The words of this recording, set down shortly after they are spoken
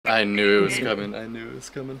I knew it was coming. I knew it was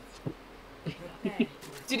coming.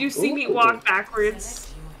 Did you see me walk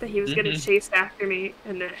backwards? That he was gonna chase after me,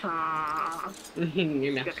 and then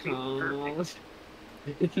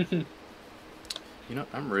You know,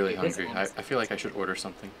 I'm really hungry. I feel like I should order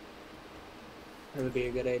something. That would be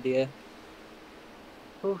a good idea.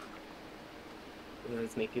 Oh. I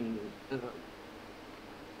was making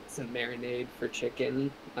some marinade for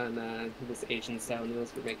chicken on this Asian style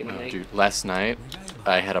noodles we're making tonight. Dude, last night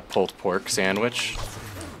I had a pulled pork sandwich.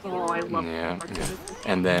 oh, I love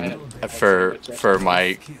And then for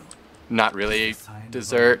my not really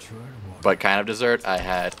dessert, but kind of dessert, I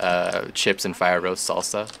had chips and fire roast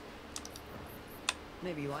salsa.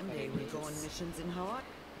 Maybe one day we go on missions in Hawaii.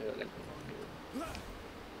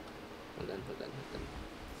 Hold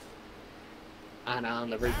on. On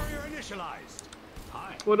the roof.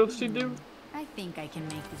 What else she do? I think I can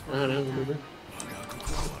make this I don't know, remember?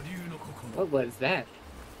 What was that?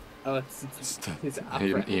 Oh, it's his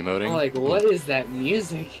opera. Emoting. I'm like, what is that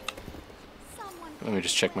music? Let me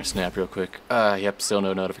just check my snap real quick. Yep, still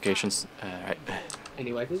no notifications. Alright.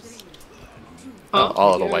 Any waifus?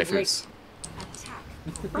 All of the waifus.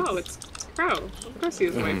 Oh, it's Crow. Of course he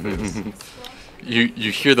has waifus.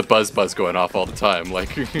 You hear the buzz going off all the time,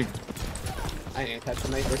 like. I didn't touch the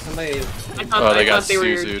mic. There's somebody. I thought they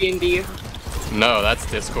were Suzu'd. D&D. No, that's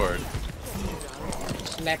Discord.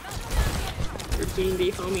 Neck. Your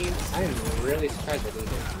D&D homies. I am really surprised I didn't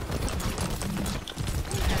hear.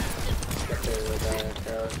 Get there with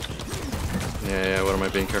Crow. Yeah, what am I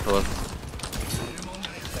being careful of?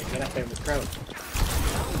 Like, get up there with Crow.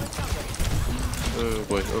 Oh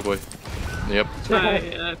boy. Yep.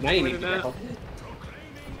 Now you need to be careful.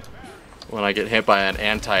 When I get hit by an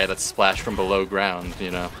anti that's splashed from below ground,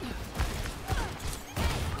 you know.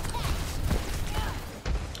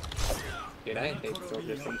 Dude, I hate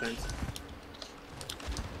soldiers sometimes.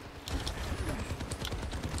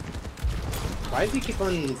 Why does he keep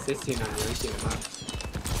on insisting on waking him up?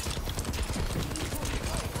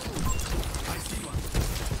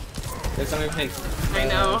 There's something pink. I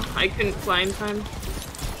know. I couldn't fly in time.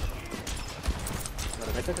 What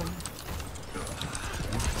have I took him?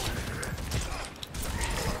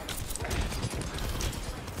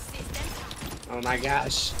 Oh my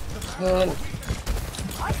gosh. Oh.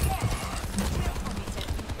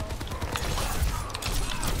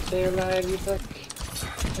 Stay alive, you fuck.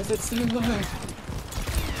 Is it still alive?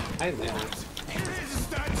 I know.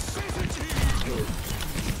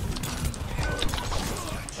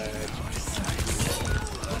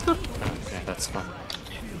 Okay, that's fun.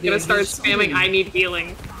 I'm gonna start spamming I need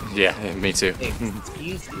healing. Yeah, me too.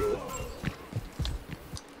 Excuse you.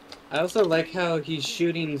 I also like how he's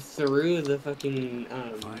shooting through the fucking,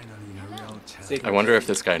 I wonder if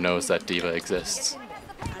this guy knows that Diva exists.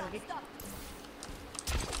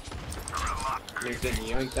 You're getting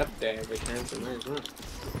yoinked up there every turn somewhere as well.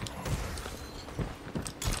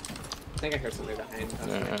 I think I heard something behind us.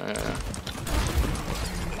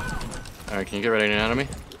 Alright, can you get ready to enemy?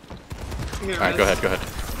 Alright, go ahead.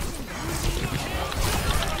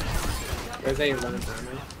 Where's that you're running from,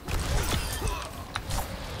 man?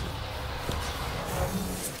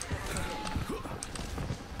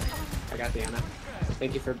 I got the Anna.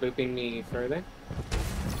 Thank you for booping me further.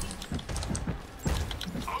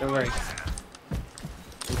 Don't worry.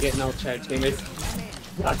 I'm getting all charged, gamers.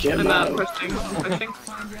 Fuck him I'm up. pushing.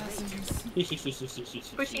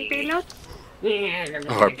 Pushing payload?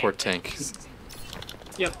 Oh, our poor tank.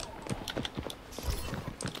 Yep.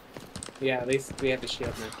 Yeah, at least we have the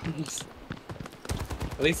shield now.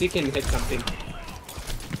 At least you can hit something.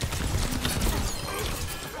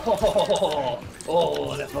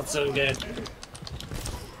 Oh, that felt so good.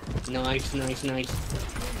 Nice.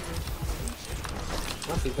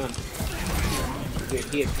 What's he done? Dude,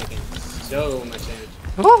 he is taking so much damage.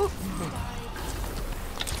 Oh!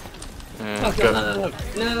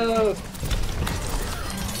 No!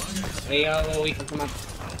 Hey, yo, we can come up.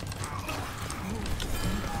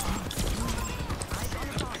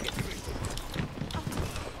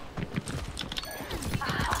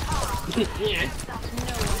 Yeah.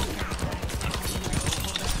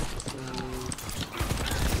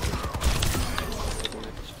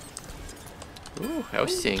 Ooh, I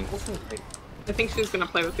was seeing. I think she's gonna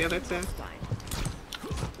play with the other two.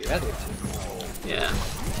 The other two? Yeah.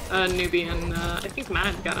 Newbie and I think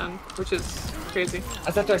Matt got on, which is crazy.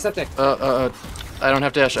 I stepped there. I don't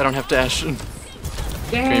have dash. Can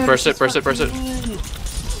you burst it? I'm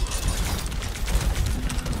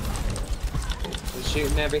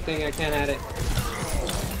shooting everything I can at it.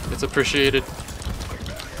 It's appreciated.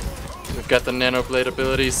 We've got the nanoblade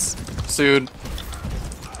abilities soon.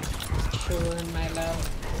 Chillin', my love.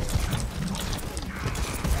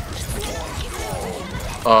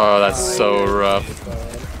 Oh, that's so rough.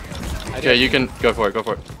 I Okay, you can go for it. Go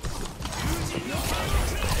for it.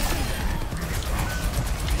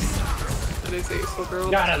 That is a useful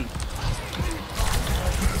girl. got him.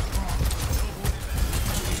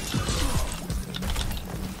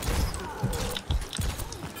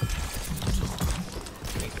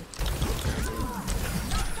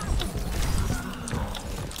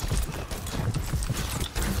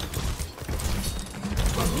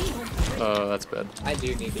 Oh, that's bad. I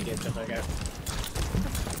do need to get the fuck out.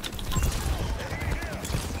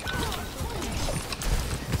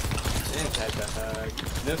 Inside the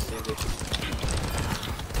hug. No standard.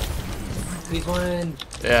 Please one.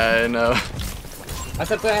 Yeah, I know. I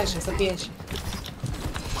said flash. I said flash.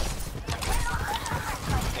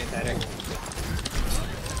 Anti-attack.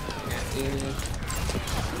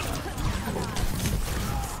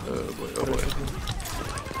 Oh boy, oh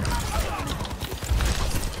boy.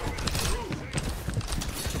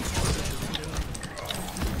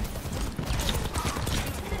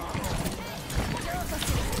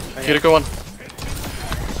 Kiriko one.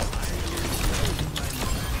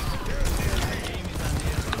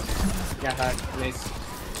 Yeah, hug. Nice.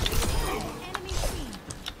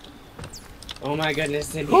 Oh my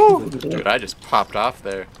goodness. Dude, I just popped off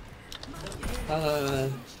there.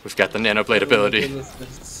 We've got the nano blade ability. Goodness,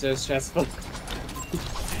 this is so stressful.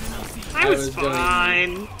 I was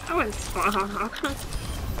fine. I was fine.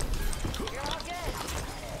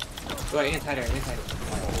 Oh, I anti-her,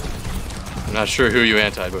 anti-her. I'm not sure who you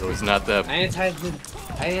anti, but it was not them. I anti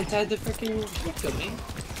the freaking victim, man.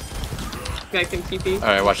 Guy can TP.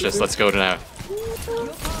 Alright, watch this. Let's go now.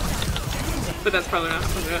 But that's probably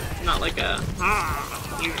not like a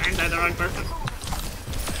you anti the wrong person.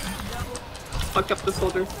 Fuck up the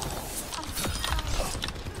soldier.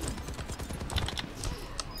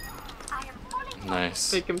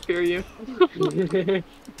 Nice. Make him fear you. Little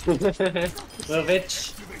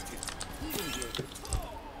bitch.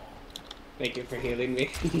 Thank you for healing me.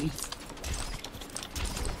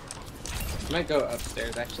 Might go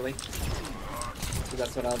upstairs actually. So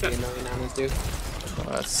that's what I'll be annoying Amis do.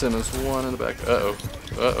 That's Simmons one in the back. Uh oh.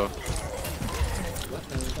 Uh oh.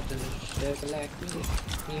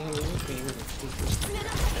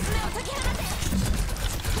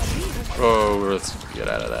 Oh, let's get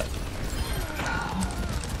out of that.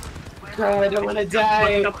 Oh, I don't want to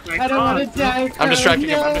die. I don't want to die. I'm distracting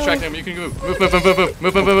him. I'm distracting him. You can move. Move, move, move, move, move,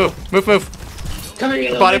 move, move, move, move, move. Come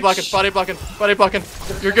here, Body blocking. Body blocking. Body blocking.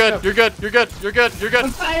 You're good. You're good. You're good. You're good. You're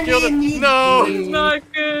good. Killed him. No. It's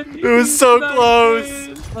not good. It was so close.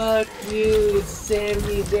 Good. Fuck you,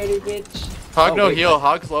 Sammy, dirty bitch. Hog no wait, heal.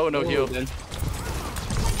 Hog's low. No Oh, heal. then.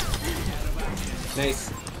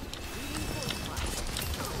 Nice.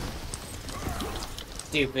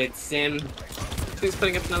 Stupid Sim. He's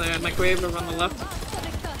putting up another microwave over on the left.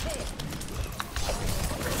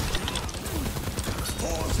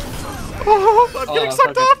 Oh, I'm getting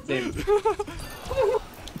sucked fuck off. it, Sim.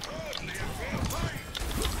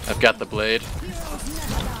 I've got the blade.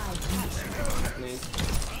 Nice.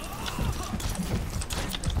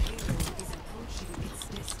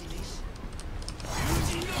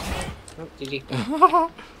 Oh, GG.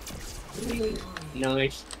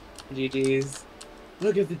 Nice. GG's.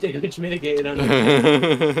 Look at the damage mitigated on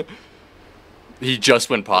it. He just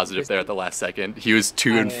went positive there at the last second. He was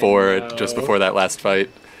 2 and 4 just before that last fight.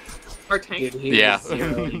 Our tank. Dude, he Yeah. was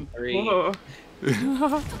 0 and 3. Whoa. He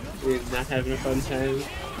was not having a fun time.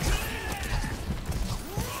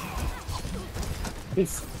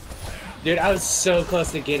 Dude, I was so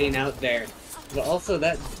close to getting out there. But also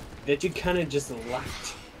that you kind of just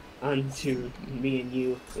locked onto me and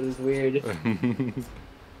you. It was weird.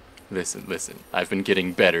 Listen. I've been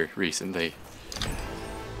getting better recently.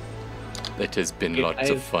 It has been Dude, lots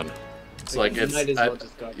of fun. It's like you it's might as well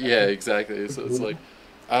just go yeah, exactly. So it's like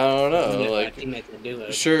I don't know, Yeah, I like think I can do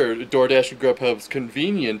it. sure, DoorDash and Grubhub's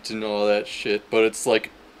convenient and all that shit, but it's like,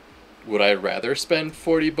 would I rather spend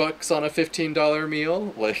 $40 on a $15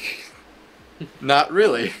 meal? Like, not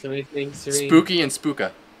really. Somebody's named Serene. Spooky and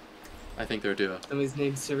Spooka. I think they're a duo. Somebody's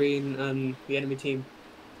named Serene on the enemy team.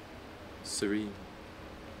 Serene.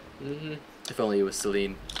 Mm-hmm. If only it was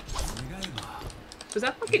Celine. Was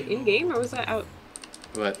that fucking in game or was that out?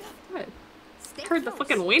 What? What? I heard the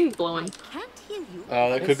fucking wind blowing. Can't hear you. Oh,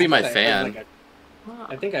 that could be my fan.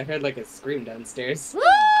 I think I heard like a scream downstairs. It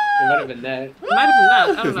might have been that. It might have been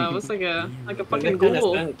that. I don't know. It was like a fucking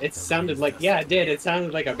ghoul. It sounded like, yeah, it did. It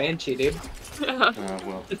sounded like a banshee, dude. Yeah. Oh,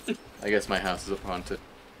 well. I guess my house is haunted.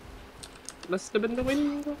 Must have been the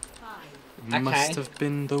wind. Okay. Must have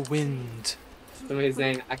been the wind. Somebody's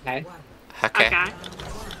saying, okay, Okay. Okay.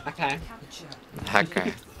 okay,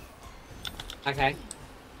 Okay. okay.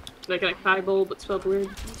 like an acai bowl, but spelled weird.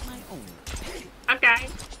 Okay.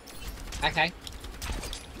 Okay.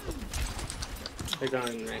 They're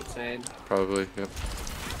going right side. Probably, yep.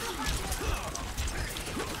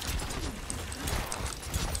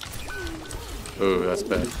 Oh, that's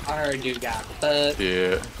bad. Hard, you got fucked.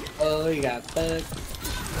 Yeah. Oh, you got fucked.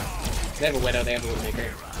 They have a Widow, they have a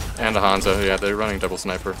Widowmaker. And a Hanzo, yeah, they're running double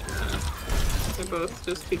sniper. They're both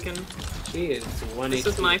just peeking. She is 1 This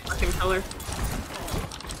is my fucking color.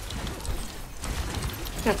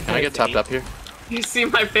 Can I get topped up here? You see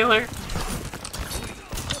my pillar?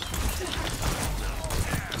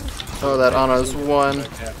 Oh, that Ana's one.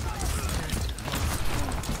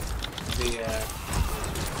 The,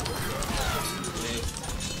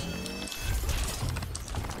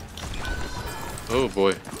 Oh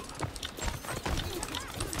boy.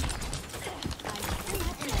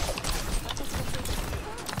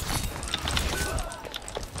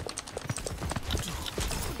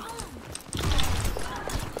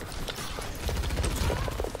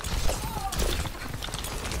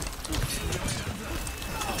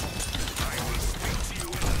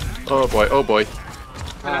 Oh boy, oh boy.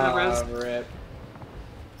 I don't have res. rip.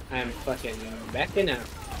 I'm fucking backing out.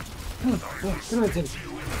 Oh, come on, Tim.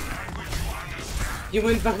 You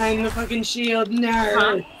went behind the fucking shield, nerd!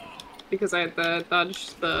 Huh? Because I had to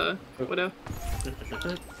dodge the Widow.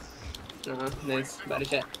 Oh, nice. Body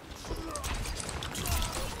shot.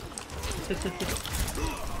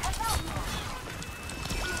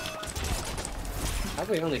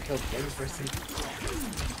 Probably only killed one person.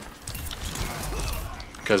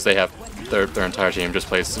 Because they have their entire team just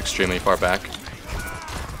plays extremely far back.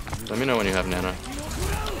 Let me know when you have Nana.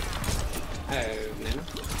 Oh, Nana.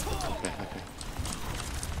 Okay, okay.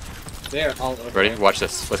 They're all over. Ready? there. Watch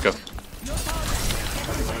this. Let's go.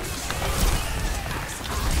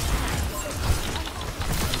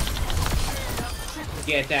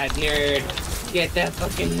 Get that nerd! Get that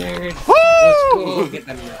fucking nerd! Woo! Let's go! Get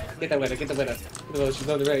that nerd! Get that widow! Get the widow! Get the widow! She's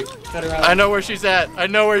on the right! Cut her out! I know where she's at. I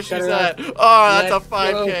know where she's Cut her at. off. Oh, that's a Let's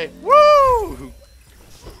 5K. Woo!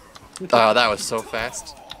 Oh, that was so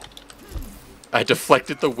fast. I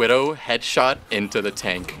deflected the Widow headshot into the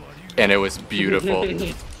tank, and it was beautiful.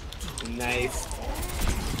 Nice.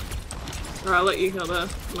 Or I'll let you heal the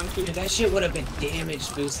monkey. That shit would have been damage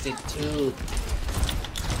boosted too.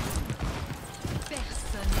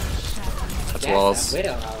 That's walls.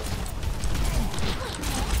 Widow house.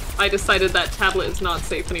 I decided that tablet is not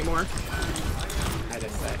safe anymore. I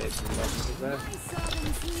decided.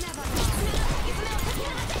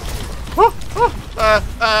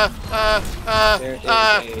 There is a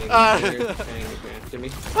nerd trying to go after me.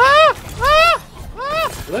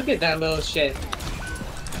 Look at that little shit.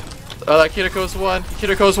 Oh, that Kirako's one.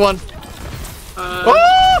 Kirako's one.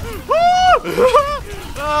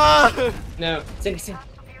 No, Cindy.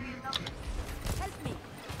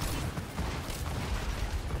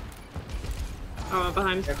 Oh,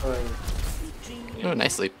 behind. Oh,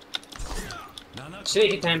 nicely.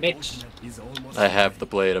 Shake it time, bitch. I have the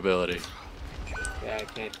blade ability. Yeah, I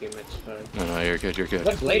can't do much fun. No, you're good, you're good.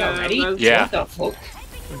 What, blade already? Yeah. What the fuck?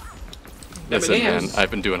 Listen, Damn. man,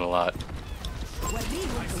 I've been doing a lot.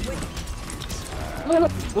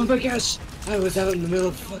 Oh my gosh! I was out in the middle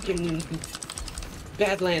of fucking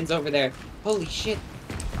Badlands over there. Holy shit.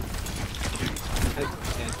 I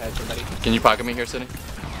can't touch somebody. Can you pocket me here, Sydney?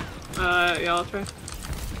 Yeah, I'll try.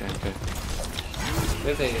 Okay, okay.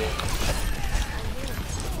 There's a...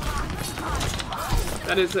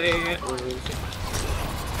 That is a...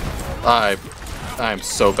 I'm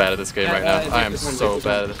so bad at this game right now. I am so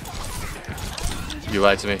bad at it. You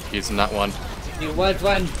lied to me. He's not one. He was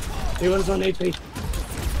one! He was 1 HP.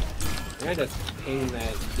 I'm gonna just ping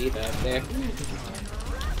that diva up there.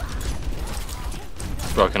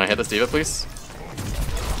 Bro, can I hit this diva, please?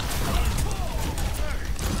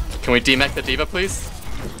 Can we demech the diva, please?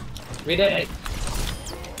 We did it!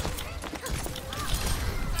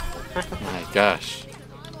 My gosh.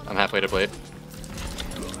 I'm halfway to blade.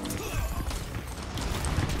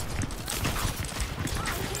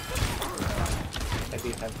 I do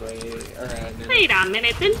have blade, or no. Wait a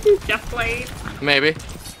minute, didn't you just blade? Maybe.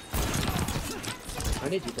 How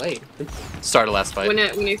did you blade? Start a last fight. When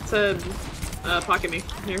it said, pocket me,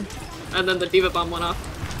 here. And then the diva bomb went off.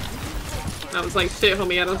 I was like, shit,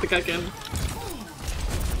 homie, I don't think I can.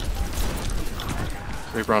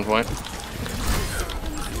 Reaper on point.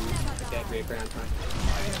 Yeah, great brown time.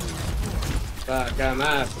 Fuck, I'm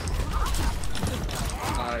up.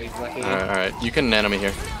 Oh, he's lucky. Alright. You can nano me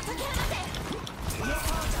here.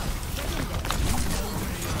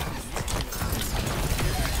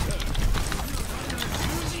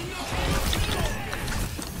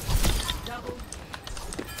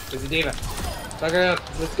 There's a diva. Fuck her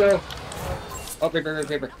up. Let's go. Oh, Reaper.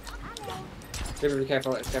 Reaper, be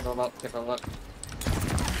careful. Careful about.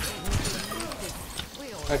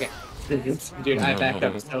 Okay. Dude, I backed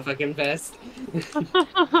up so fucking fast.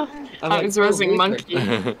 I was resing monkey.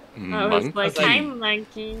 I was Monkey. like, I'm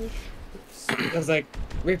monkey. I was like,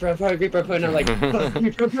 Reaper point, and I'm like, fuck,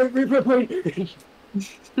 Reaper point.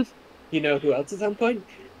 You know who else is on point?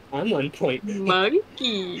 I'm on point.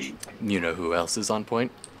 Monkey. You know who else is on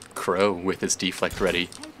point? Crow with his deflect ready.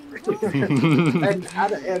 And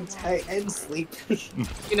out of and sleep.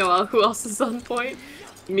 You know who else is on point?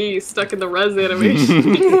 Me stuck in the res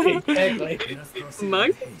animation. Exactly.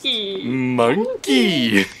 Monkey.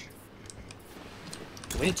 Monkey.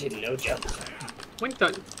 Winton, no joke.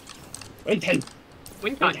 Winton. Winton.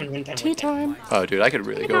 Winton. Time. Oh, dude, I could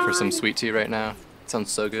really go for some sweet tea right now.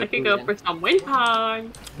 Sounds so I good. could go for some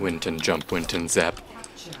Winton. Winton jump, Winton zap.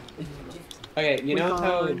 Okay, you know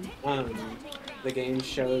how the game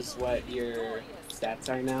shows what your stats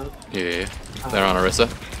are now? Yeah, they're on Orisa.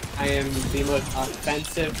 I am the most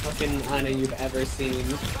offensive fucking Ana you've ever seen.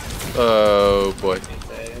 Oh boy.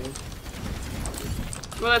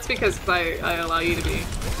 Well, that's because I allow you to be.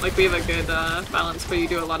 Like, we have a good balance where you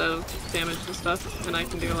do a lot of damage and stuff, and I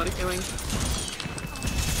can do a lot of healing.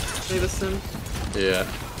 Play the sim. Yeah.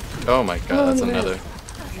 Oh my god, that's another.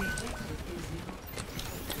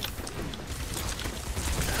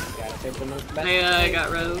 I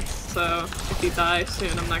got res, so if you die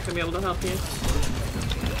soon, I'm not gonna be able to help you.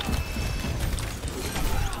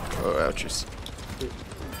 Oh, ouchies.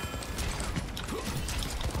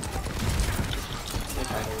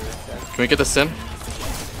 Can we get the sim?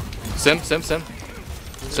 Sim.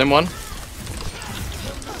 Sim 1.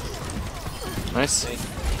 Nice.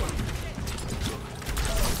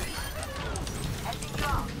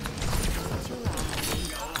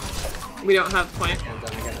 We don't have point.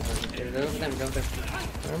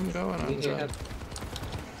 I'm going.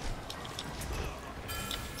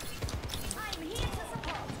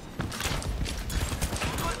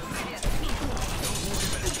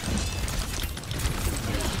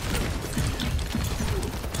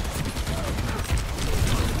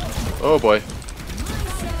 Oh boy.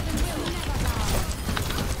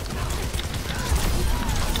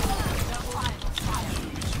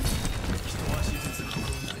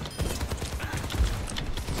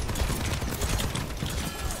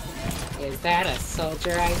 Is that a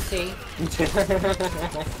soldier I see?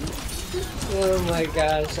 Oh my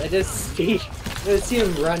gosh, I just see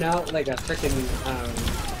him run out like a freaking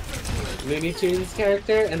Looney Tunes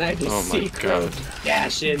character, and I just see Crow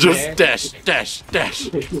dash in there. Just dash.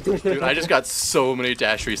 Dude, I just got so many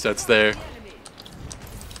dash resets there.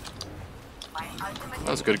 That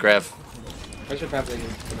was a good grab. I should probably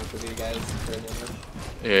come up with you guys for another.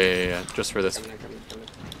 Yeah, just for this.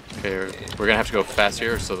 Okay, we're gonna have to go fast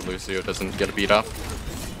here so that Lucio doesn't get a beat off.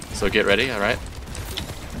 So get ready, alright?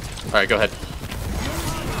 Alright, go ahead.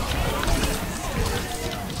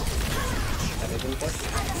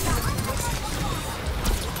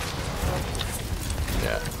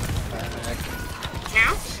 Yeah.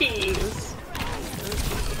 Ouchies!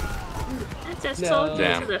 That's a soldier.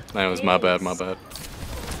 Damn, that was my bad. Oh,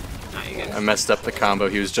 you guys. I messed up the combo,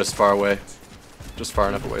 he was just far away. Just far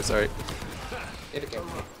enough away, sorry.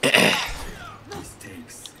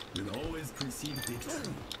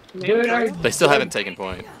 They still haven't taken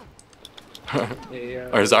point.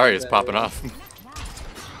 Or Zarya's popping off.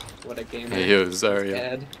 What a gamer. Hey, yo, Zarya.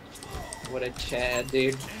 Chad. What a Chad,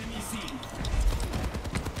 dude.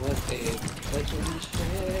 What a legend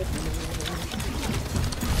Chad.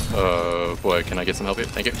 Oh boy, can I get some help here?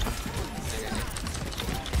 Thank you.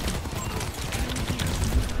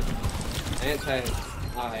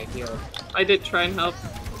 I healed. I did try and help.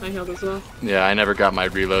 I healed as well. Yeah, I never got my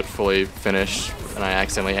reload fully finished, and I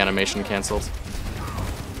accidentally animation canceled.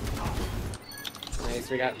 Nice,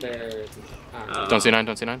 we got their... Don't see 9.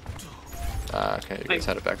 Okay, you guys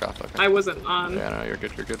had to back off. Okay. I wasn't on. Yeah, no, you're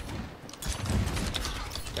good.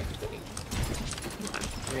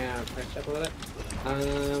 Yeah, pressed up a little bit.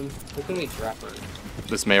 Who can we drop on?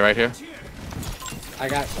 This May right here. I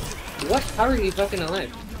got... What? How are you fucking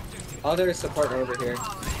alive? All their support over here.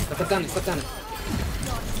 Flip down it.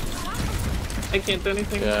 I can't do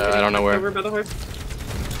anything. Yeah, I don't know where. Over by the horse.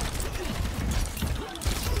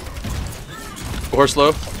 Or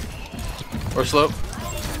slow.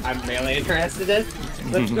 I'm really interested in.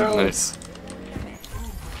 Let's go. Nice.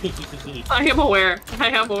 I am aware.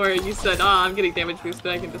 You said, I'm getting damage boosted.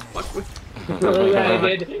 I can just fuck with. Oh yeah,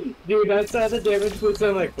 I did. Dude, I saw the damage boost.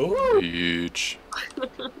 I'm like, ooh. Huge.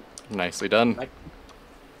 Nicely done.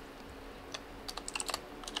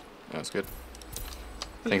 That was good.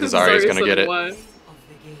 I think Zarya's gonna get it. What?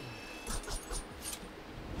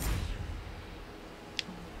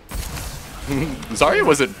 Zarya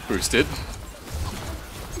wasn't boosted.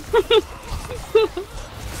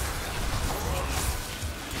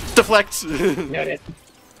 Deflect!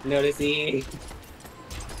 Notice E.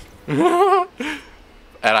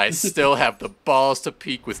 And I still have the balls to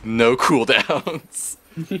peek with no cooldowns.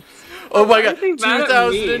 Oh my god,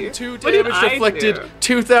 2002 damage deflected,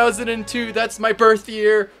 2002, that's my birth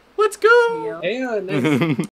year. Let's go! Hey, nice.